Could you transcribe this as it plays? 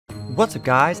What's up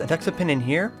guys, Adexapin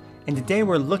here, and today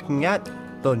we're looking at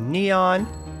the neon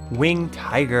winged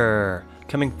tiger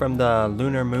coming from the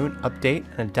Lunar Moon update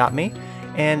and Adopt Me.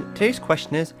 And today's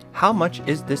question is, how much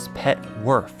is this pet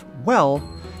worth? Well,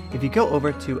 if you go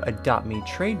over to Adopt Me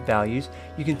trade values,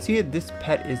 you can see that this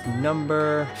pet is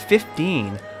number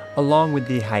 15 along with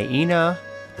the hyena,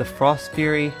 the frost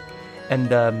fury, and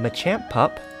the Machamp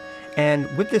pup. And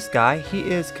with this guy, he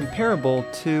is comparable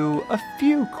to a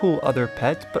few cool other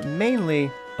pets, but mainly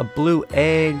a blue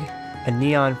egg, a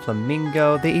neon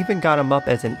flamingo. They even got him up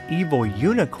as an evil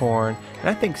unicorn, and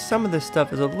I think some of this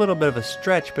stuff is a little bit of a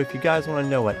stretch, but if you guys want to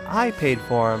know what I paid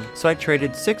for him, so I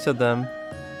traded 6 of them,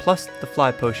 plus the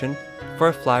fly potion, for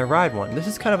a fly ride one. This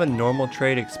is kind of a normal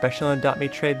trade, especially on Adopt Me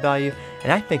trade value,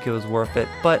 and I think it was worth it,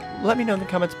 but let me know in the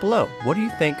comments below. What do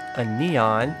you think a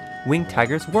neon winged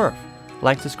tiger's worth?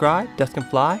 Like, subscribe, Dusk and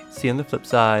Fly. See you on the flip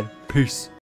side. Peace.